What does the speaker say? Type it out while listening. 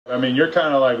I mean, you're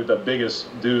kind of like the biggest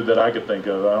dude that I could think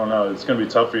of. I don't know. It's going to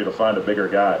be tough for you to find a bigger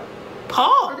guy.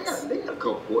 Pause. They got a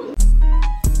couple.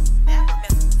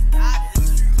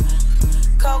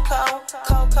 Coco,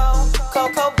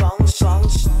 bones,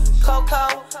 bones.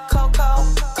 Coco,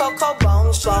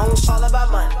 bones, bones. All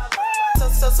about money.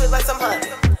 So sweet like some honey.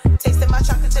 Tasting my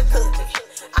chocolate chip cookie.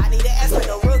 I need an aspirin,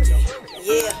 no rookie.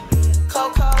 Yeah.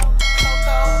 Coco,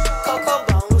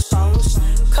 bones, bones.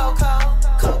 Coco,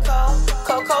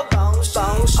 bones,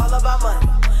 bones. All about money.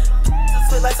 So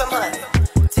sweet like some honey.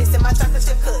 Tasting my chocolate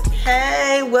chip cookie.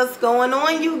 Hey, what's going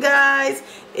on, you guys?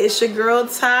 It's your girl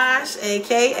Tosh,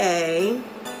 aka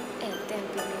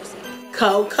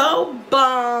Coco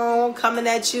Bone, coming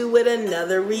at you with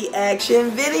another reaction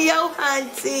video,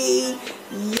 hunty.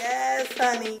 Yes,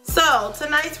 honey. So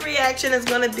tonight's reaction is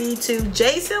going to be to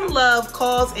Jason Love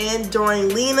calls in during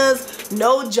Lena's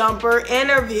No Jumper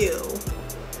interview.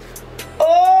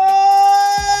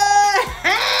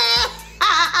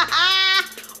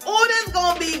 Oh, this is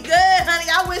going to be good, honey.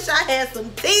 I wish I had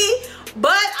some tea,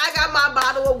 but I got my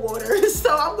bottle of water,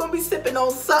 so I'm going to be sipping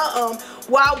on something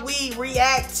while we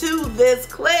react to this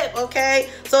clip, okay?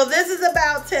 So this is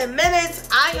about 10 minutes.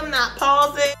 I am not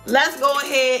pausing. Let's go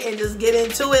ahead and just get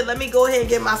into it. Let me go ahead and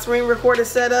get my screen recorder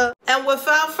set up. And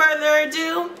without further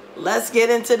ado, let's get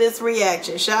into this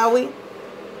reaction, shall we?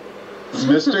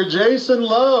 Mr. Jason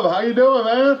Love, how you doing,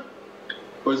 man?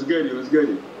 What's good? What's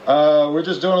good? We're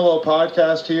just doing a little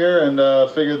podcast here and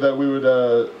figured that we would,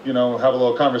 you know, have a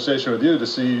little conversation with you to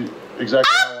see exactly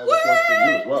how all this works for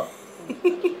you as well.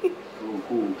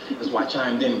 Cool. That's why I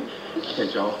chimed in.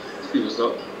 Catch y'all. See what's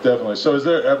up. Definitely. So is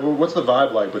there, what's the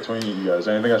vibe like between you guys?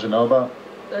 Anything I should know about?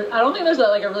 I don't think there's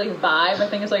like a really vibe. I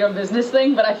think it's like a business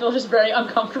thing, but I feel just very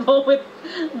uncomfortable with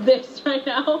this right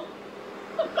now.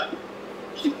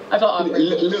 I felt awkward. A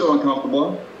little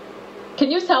uncomfortable.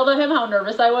 Can you tell him how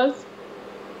nervous I was?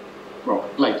 Bro,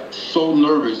 like so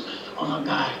nervous. Oh my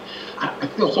God. I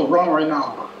feel so wrong right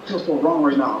now.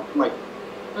 Like,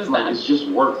 it's just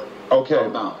work. Okay.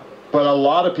 But a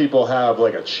lot of people have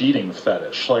like a cheating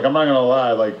fetish. Like, I'm not gonna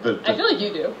lie, like I feel like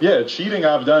you do. Yeah, cheating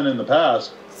I've done in the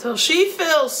past. So she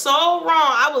feels so wrong.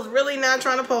 I was really not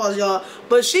trying to pause, y'all,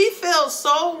 but she feels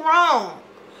so wrong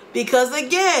because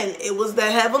again, it was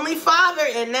the Heavenly Father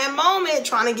in that moment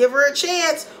trying to give her a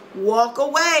chance. Walk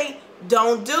away.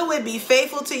 Don't do it. Be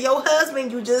faithful to your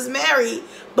husband you just married.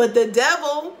 But the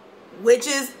devil, which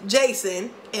is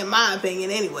Jason, in my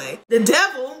opinion anyway, the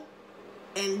devil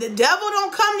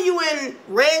don't come to you in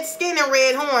red skin and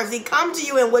red horns. He come to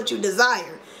you in what you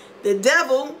desire. The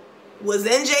devil was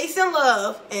in Jason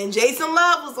Love, and Jason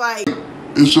Love was like,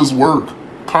 it's just work.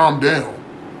 Calm down.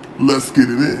 Let's get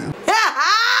it in.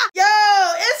 Yo,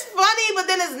 it's funny, but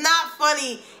then it's not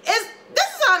funny. This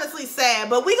is honestly sad,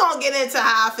 but we gonna get into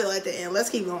how I feel at the end. Let's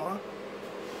keep going.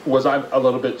 Was I a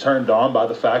little bit turned on by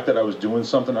the fact that I was doing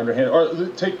something underhand? Or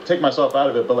take myself out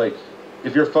of it, but like,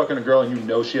 if you're fucking a girl and you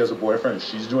know she has a boyfriend and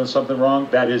she's doing something wrong,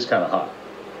 that is kind of hot.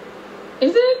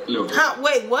 Is it?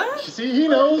 Wait, what? See, he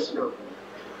knows.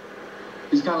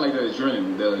 It's kind of like the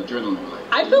adrenaline. Like,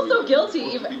 I feel so guilty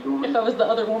if I was the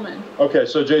other woman. Okay,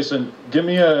 so Jason, give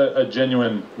me a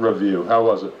genuine review. How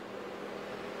was it?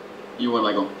 You want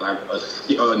like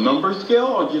a number scale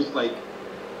or just like?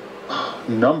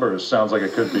 Numbers sounds like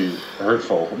it could be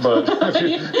hurtful, but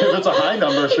if it's a high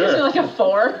number, sure. Like a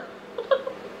 4.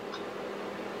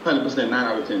 100%, 9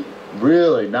 out of 10.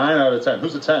 Really? 9 out of 10.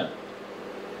 Who's a 10?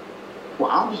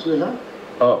 Well, obviously her.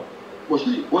 Oh. Well,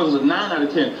 she was a 9 out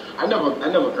of 10. I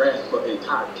never grasped an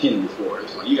entire 10 before.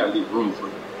 It's like you gotta leave room for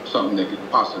something that could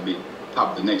possibly be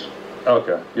top of the next one.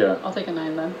 Okay, yeah. I'll take a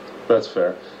 9 then. That's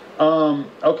fair.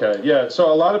 Okay, yeah.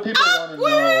 So a lot of people want to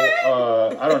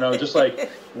know, I don't know, just like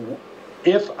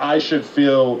if I should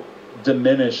feel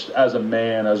diminished as a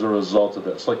man as a result of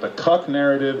this. Like the cuck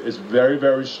narrative is very,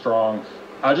 very strong.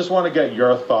 I just want to get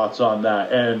your thoughts on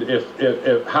that, and if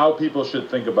how people should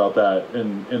think about that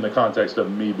in the context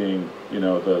of me being, you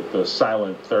know, the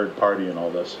silent third party in all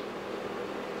this.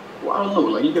 Well, I don't know.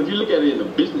 Like if you look at it in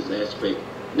a business aspect,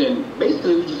 then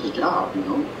basically it's just a job, you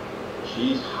know.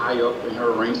 She's high up in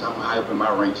her ranks. I'm high up in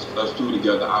my ranks. Us two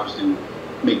together, obviously,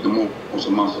 make the most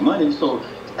amounts of money. So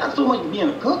it's not so much being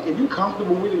a cook. If you're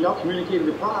comfortable with it, y'all communicated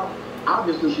the problem.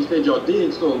 Obviously, she said y'all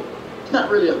did. So it's not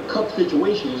really a cup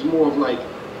situation. It's more of like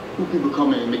two people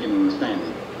coming and making an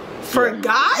understanding. For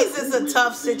guys, it's a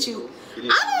tough situation. I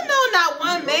don't know not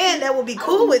one man that would be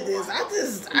cool with this. I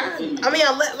mean,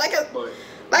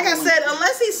 like I said,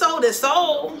 unless he sold his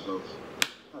soul.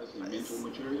 mental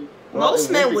maturity. Most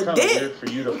men would dip. Weird for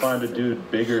you to find a dude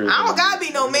bigger. I don't gotta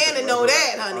be no man to know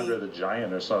that, honey. Andre the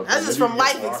Giant or something. That's just from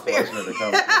life experience. To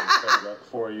come up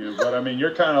for you, but I mean,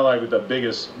 you're kind of like the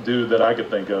biggest dude that I could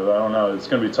think of. I don't know. It's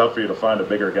gonna be tough for you to find a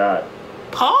bigger guy.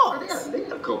 Pause. They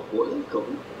got a couple.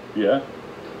 Yeah.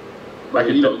 But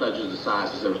you know, not just the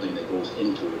size, it's everything that goes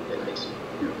into it that makes it.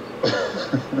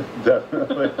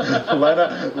 Definitely.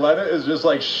 Lena is just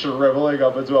like shriveling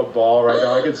up into a ball right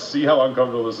now. I can see how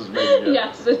uncomfortable this is making you.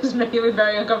 Yes, it is making me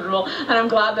very uncomfortable, and I'm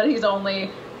glad that he's only,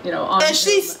 on. And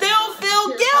she still feel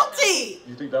guilty.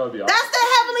 You think that would be awesome? That's the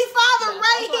Heavenly Father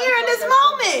right here in this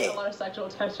moment. A lot of sexual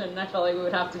tension, and I felt like we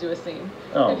would have to do a scene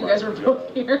if you guys were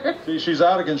both here. See, she's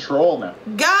out of control now.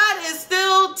 God is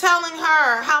still telling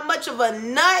her how much of a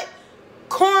nut,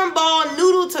 cornball,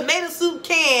 noodle, tomato soup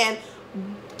can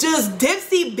just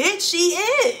dipsy bitch she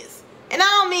is. And I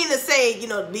don't mean to say,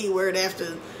 the B word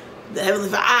after the Heavenly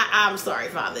Father. I'm sorry,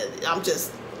 Father. I'm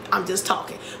just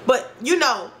talking. But,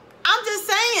 I'm just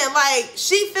saying, like,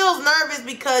 she feels nervous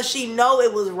because she know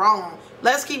it was wrong.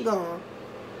 Let's keep going.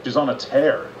 She's on a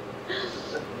tear.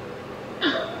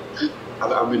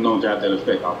 I've been known to have that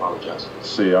effect. I apologize.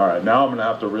 See, all right. Now I'm going to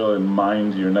have to really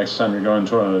mind you next time you're going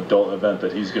to an adult event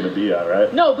that he's going to be at,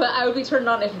 right? No, but I would be turned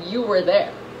on if you were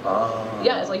there.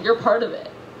 Yeah, it's like you're part of it.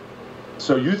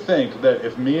 So you think that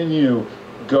if me and you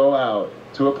go out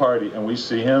to a party and we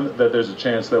see him, that there's a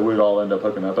chance that we'd all end up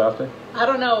hooking up after? I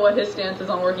don't know what his stance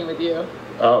is on working with you.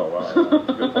 Oh, wow.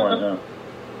 Good point, yeah.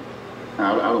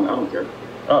 I don't care.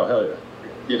 Oh, hell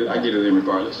yeah. I get it in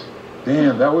regardless.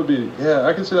 Damn, that would be, yeah,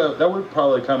 I can see that. That would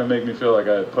probably kind of make me feel like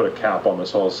I put a cap on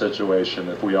this whole situation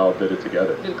if we all did it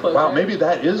together. Wow, maybe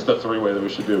that is the three-way that we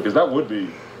should do, because that would be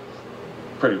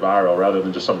pretty viral rather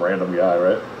than just some random guy,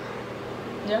 right?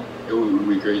 Yeah. It would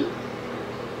be crazy.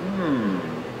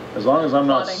 As long as I'm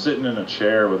not sitting in a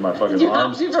chair with my fucking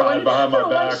arms tied behind my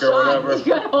back or whatever. You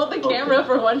gotta hold the camera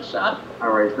for one shot. All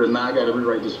right, so now I gotta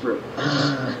rewrite the script.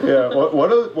 Yeah,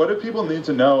 what do people need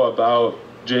to know about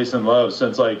Jason Love,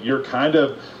 since like you're kind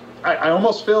of, I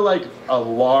almost feel like a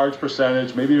large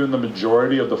percentage, maybe even the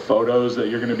majority of the photos that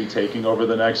you're going to be taking over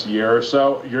the next year or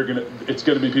so, it's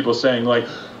going to be people saying like,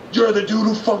 you're the dude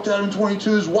who fucked Adam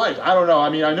 22's wife. I don't know. I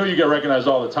mean, I know you get recognized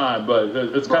all the time, but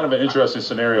it's kind of an interesting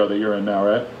scenario that you're in now,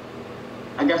 right?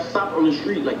 I got stopped on the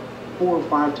street like 4 or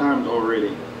 5 times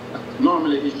already.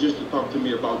 Normally it's just to talk to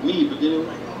me about me, but then it was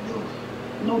like, oh,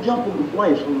 no jump on the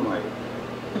wife. So I'm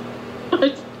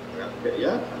like,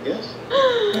 yeah, I guess.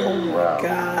 Oh wow,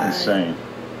 God. Insane.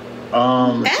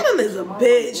 Adam is a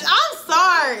bitch. I'm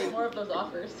sorry. More of those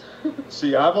offers.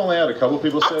 See, I've only had a couple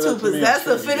people say that to me. I'm too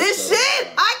possessive for this shit.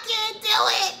 I can't do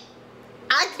it.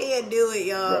 I can't do it,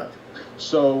 y'all. Right.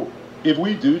 So, if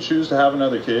we do choose to have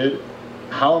another kid,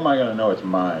 how am I going to know it's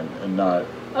mine and not?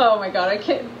 Oh my God, I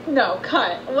can't. No,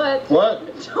 cut. What? What?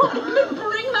 Don't even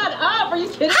bring that up. Are you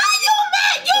kidding? How you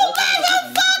mad? You made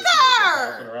him fuck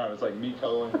her. Around. It's like me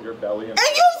cuddling your belly. And you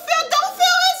don't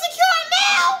feel insecure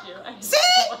now? See?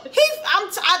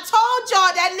 I told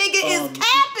y'all that nigga is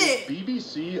capping. Is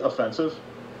BBC offensive?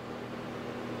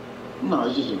 No,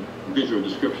 it's just a visual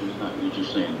description. It's not. You're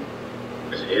just saying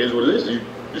it is what it is.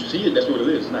 You see it. That's what it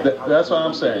is. That's what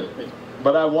I'm saying.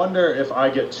 But I wonder if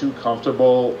I get too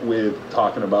comfortable with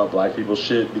talking about black people's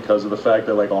shit because of the fact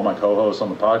that like all my co-hosts on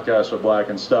the podcast are black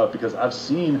and stuff, because I've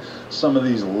seen some of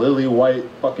these lily white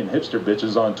fucking hipster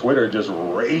bitches on Twitter just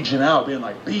raging out being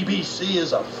like BBC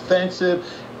is offensive,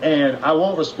 and I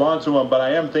won't respond to them, but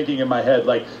I am thinking in my head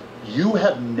like, you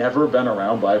have never been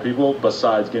around black people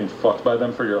besides getting fucked by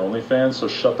them for your OnlyFans, so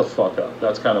shut the fuck up.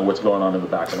 That's kind of what's going on in the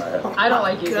back of my head. I don't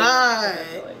like you. God.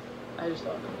 I just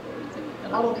don't.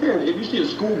 I don't care. If you see a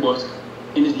school bus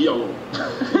and it's yellow,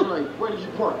 you're like, where did you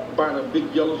park? By the big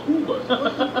yellow school bus.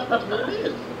 That's what it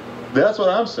is. That's what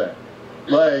I'm saying.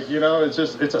 Like,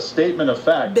 it's a statement of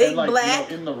fact. Big and like,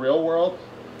 black. In the real world,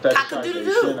 that's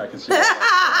Asian. I can see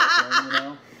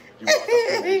that. You walk up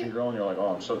to an Asian girl and you're like,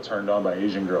 oh, I'm so turned on by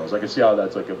Asian girls. I can see how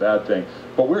that's like a bad thing.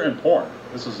 But we're in porn.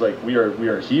 This is like, we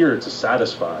are here to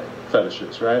satisfy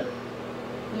fetishes, right?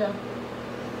 Yeah.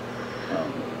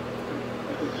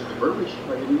 Verbiage,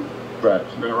 right.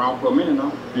 It's been around for a minute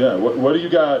now. Yeah. What do you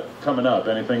got coming up?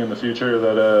 Anything in the future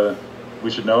that we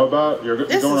should know about? You're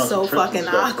this going is on so some trips fucking and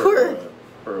stuff awkward.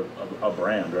 For a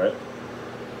brand, right?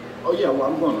 Oh yeah.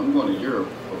 Well, I'm going to Europe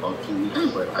for about 2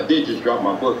 weeks, but I did just drop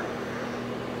my book.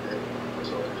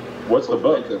 So, what's the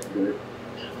book?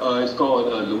 It's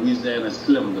called Louisiana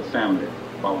Slim, the Family,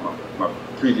 about my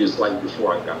previous life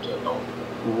before I got to adult.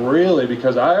 Really?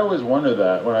 Because I always wonder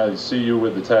that when I see you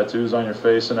with the tattoos on your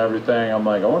face and everything. I'm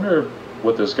like, I wonder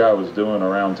what this guy was doing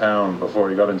around town before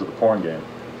he got into the porn game.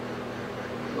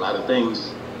 lot of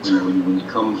things, you know, when you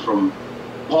come from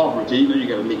poverty, you know, you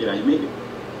got to make it how you make it.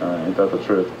 Ain't that the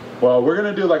truth? Well, we're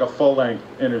going to do like a full-length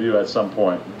interview at some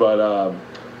point, but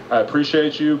I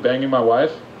appreciate you banging my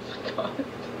wife. God.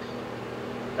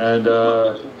 And,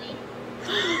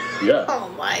 yeah.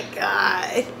 Oh my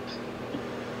God.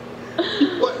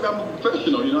 What? I'm a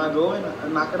professional, you know, I go in, I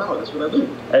knock it out. That's what I do.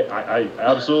 Hey, I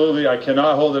absolutely, I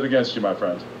cannot hold it against you, my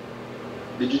friend.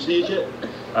 Did you see it yet?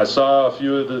 I saw a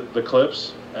few of the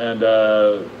clips, and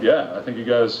yeah, I think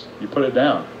you put it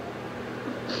down.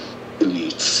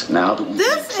 Elites. Now that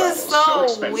This is so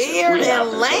weird we have and this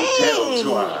hotel lame.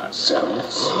 to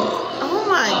ourselves. Oh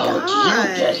my How God.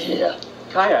 did you get here?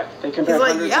 Kayak. They He's compared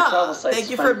like, hundreds of travel yeah, sites. thank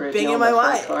you to find for a great being deal my on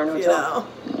wife. car and You hotel.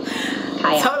 know,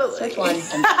 Kayak. totally. Which one?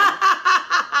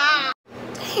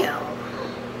 Damn.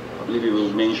 I believe it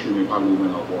was mainstream and probably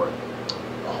went out for it.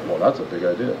 Oh, well, that's a big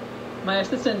idea. My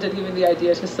assistant did give me the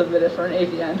idea to submit it for an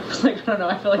AVN. I was like, I don't know,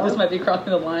 I feel like this might be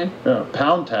crossing the line. Yeah,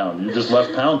 Pound Town. You just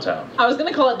left Pound Town. I was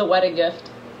gonna call it the wedding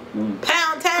gift.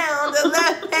 Pound town, the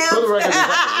left For the record,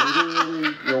 pound.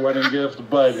 it's not your wedding gift,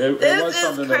 but it This was is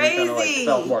something that we kind of like crazy.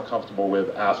 felt more comfortable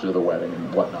with after the wedding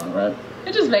and whatnot, right?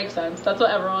 It just makes sense. That's what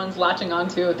everyone's latching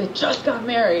onto. They just got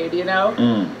married, you know?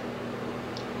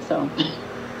 So,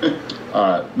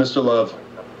 All right, Mr. Love,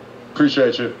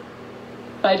 appreciate you.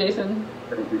 bye, Jason.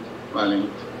 Thank you. Finally.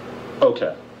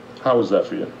 Okay, how was that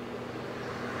for you?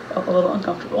 Felt a little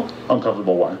uncomfortable.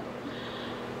 Uncomfortable, why?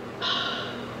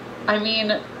 I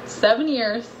mean, 7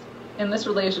 years in this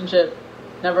relationship,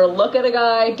 never look at a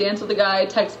guy, dance with a guy,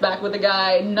 text back with a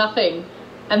guy, nothing.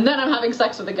 And then I'm having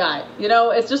sex with a guy. You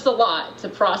know, it's just a lot to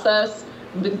process.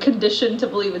 I've been conditioned to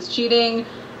believe it's cheating.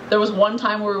 There was one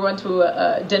time where we went to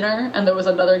a dinner and there was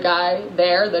another guy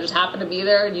there that just happened to be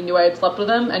there and you knew I had slept with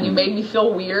him and you made me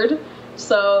feel weird.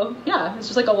 So, yeah, it's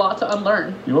just like a lot to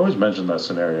unlearn. You always mention that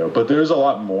scenario, but there's a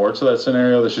lot more to that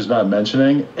scenario that she's not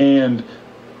mentioning, and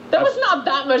That was not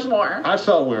that much more. I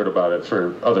felt weird about it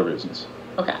for other reasons.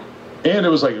 Okay. And it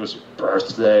was like it was your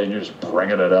birthday, and you're just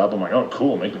bringing it up. I'm like, oh,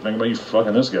 cool, make me think about you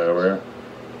fucking this guy over here.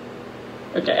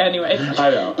 Okay, anyway. I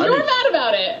know. You were mad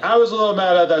about it. I was a little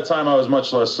mad at that time. I was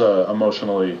much less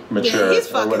emotionally mature he's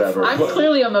or fucking whatever. I'm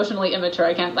clearly emotionally immature.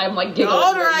 I'm like The giggling.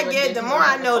 older I get, the more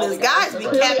I know this guys be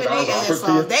capping their ass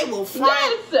off. They will front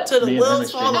Yes. till the Me and him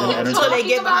wheels fall exchanging off energy. until they get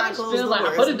Talking about behind it, closed feeling doors.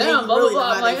 like, I put it They down, blah, really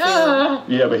blah, know blah. I'm how like,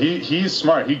 they feel. Yeah, but he's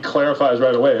smart. He clarifies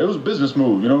right away. It was a business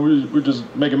move. You know, we're just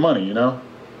making money, you know?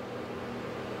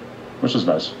 Which is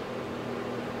nice.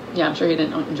 Yeah, I'm sure he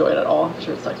didn't enjoy it at all. I'm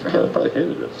sure it sucked for I him. probably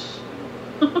hated it.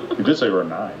 You did say we were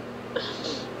 9.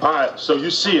 All right, so you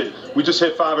see it. We just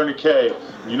hit 500K.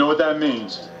 You know what that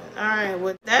means. All right,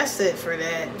 well, that's it for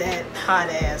that hot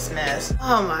ass mess.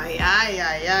 Oh my, yeah.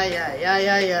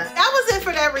 That was it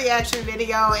for that reaction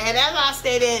video. And as I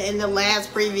stated in the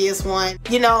last previous one,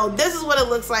 you know, this is what it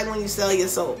looks like when you sell your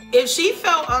soul. If she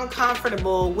felt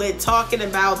uncomfortable with talking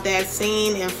about that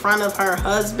scene in front of her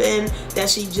husband that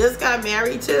she just got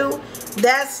married to,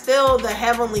 that's still the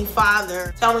Heavenly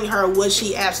Father telling her what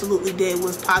she absolutely did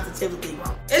was positively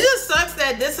wrong. It just sucks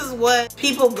that this is what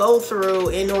people go through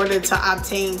in order to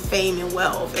obtain fame and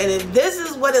wealth. And if this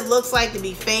is what it looks like to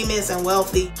be famous and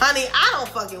wealthy, honey, I don't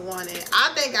fucking want it.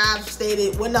 I think I've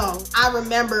stated, well, no, I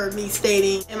remember me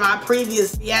stating in my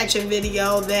previous reaction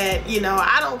video that, you know,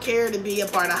 I don't care to be a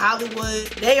part of Hollywood.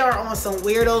 They are on some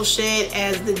weirdo shit.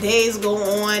 As the days go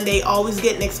on, they always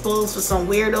getting exposed for some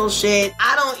weirdo shit.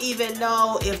 I don't even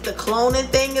know if the cloning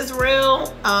thing is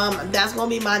real. That's gonna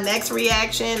be my next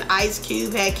reaction. Ice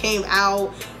Cube had came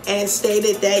out and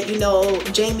stated that, you know,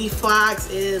 Jamie Foxx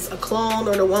is a clone,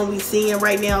 or the one we seeing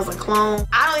right now is a clone.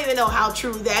 I don't even know how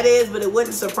true that is, but it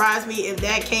wouldn't surprise me if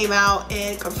that came out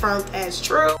and confirmed as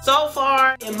true. So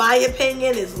far, in my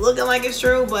opinion, it's looking like it's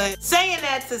true, but saying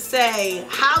that to say,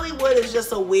 Hollywood is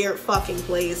just a weird fucking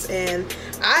place, and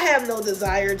I have no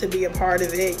desire to be a part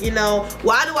of it. You know,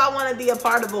 why do I want to be a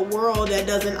part of a world that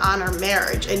doesn't honor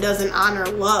marriage? It doesn't honor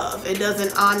love. It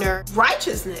doesn't honor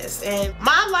righteousness. And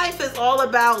my life is all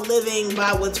about living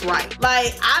by what's right.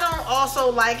 Like, I don't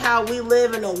also like how we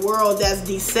live in a world that's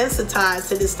desensitized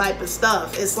to this type of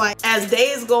stuff. It's like, as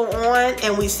days go on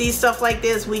and we see stuff like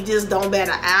this, we just don't bat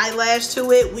an eyelash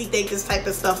to it. We think this type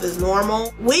of stuff is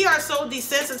normal. We are so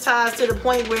desensitized to the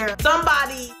point where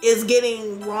somebody is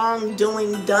getting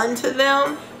wrongdoing done to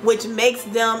them, which makes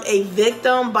them a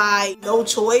victim by no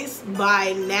choice,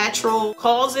 by natural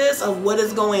causes of what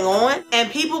is going on.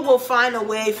 And people will find a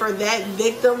way for that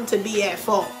victim to be at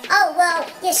fault. Oh, well,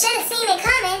 you should have seen it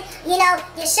coming. You know,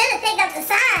 you should have picked up the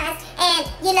signs. And,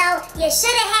 you know, you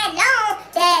should have had known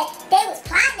that they was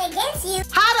plotting against you.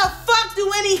 How the fuck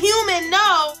do any human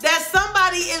know that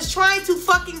somebody is trying to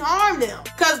fucking shouldn't harm them.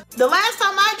 Because the last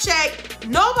time I checked,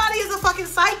 nobody is a fucking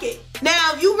psychic.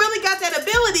 Now, if you really got that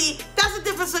ability, that's a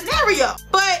different scenario.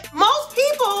 But most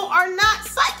people are not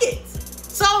psychics.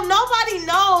 So nobody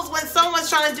knows when someone's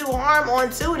trying to do harm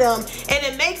onto them. And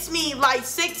it makes me like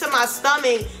sick to my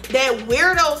stomach that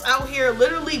weirdos out here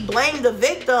literally blame the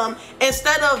victim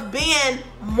instead of being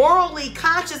morally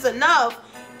conscious enough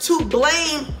to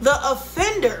blame the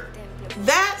offender.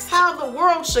 That's how the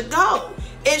world should go.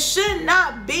 It should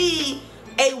not be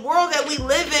a world that we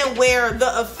live in where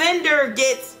the offender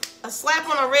gets a slap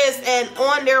on the wrist and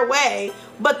on their way,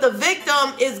 but the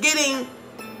victim is getting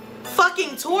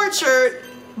fucking tortured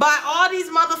by all these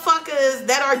motherfuckers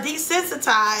that are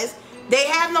desensitized. They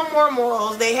have no more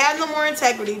morals, they have no more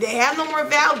integrity, they have no more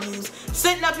values,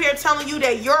 sitting up here telling you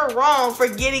that you're wrong for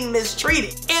getting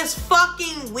mistreated. It's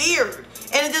fucking weird.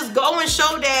 And it just go and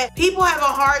show that people have a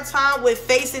hard time with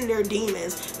facing their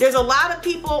demons. There's a lot of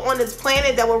people on this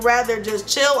planet that would rather just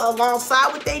chill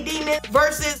alongside with their demons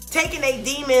versus taking their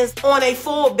demons on a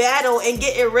full battle and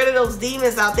getting rid of those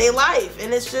demons out their life.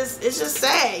 And it's just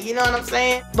sad, you know what I'm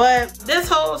saying? But this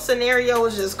whole scenario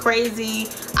is just crazy.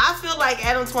 I feel like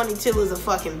Adam 22 is a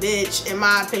fucking bitch, in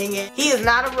my opinion. He is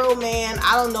not a real man.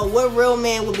 I don't know what real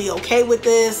man would be okay with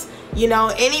this. You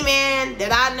know, any man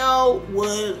that I know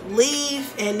would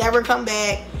leave and never come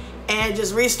back and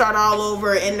just restart all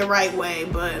over in the right way.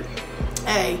 But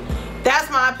hey, that's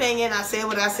my opinion. I said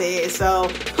what I said. So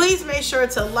please make sure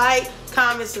to like,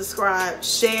 comment, subscribe,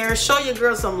 share, show your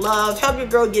girl some love, help your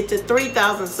girl get to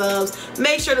 3,000 subs.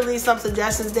 Make sure to leave some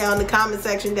suggestions down in the comment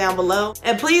section down below.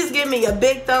 And please give me a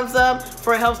big thumbs up,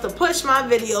 for it helps to push my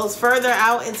videos further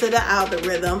out into the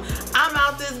algorithm. I'm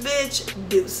out this bitch.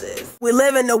 Deuces. We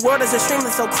live in a world that's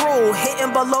extremely so cruel.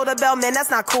 Hitting below the belt, man,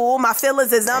 that's not cool. My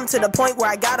feelings is to the point where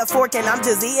I got a fork and I'm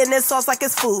just eating this sauce like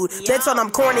it's food. Bitch, on I'm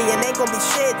corny and ain't gonna be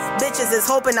shit. Bitches is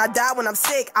hoping I die when I'm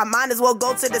sick. I might as well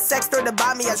go to the sex store to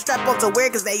buy me a strap on to wear,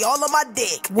 cause they all on my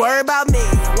dick. Worry about me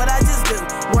and what I just do.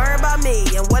 Worry about me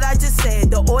and what I just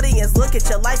said. The audience look at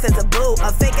your life as a boo.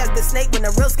 A fake ass the snake when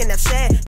the real skin have shed.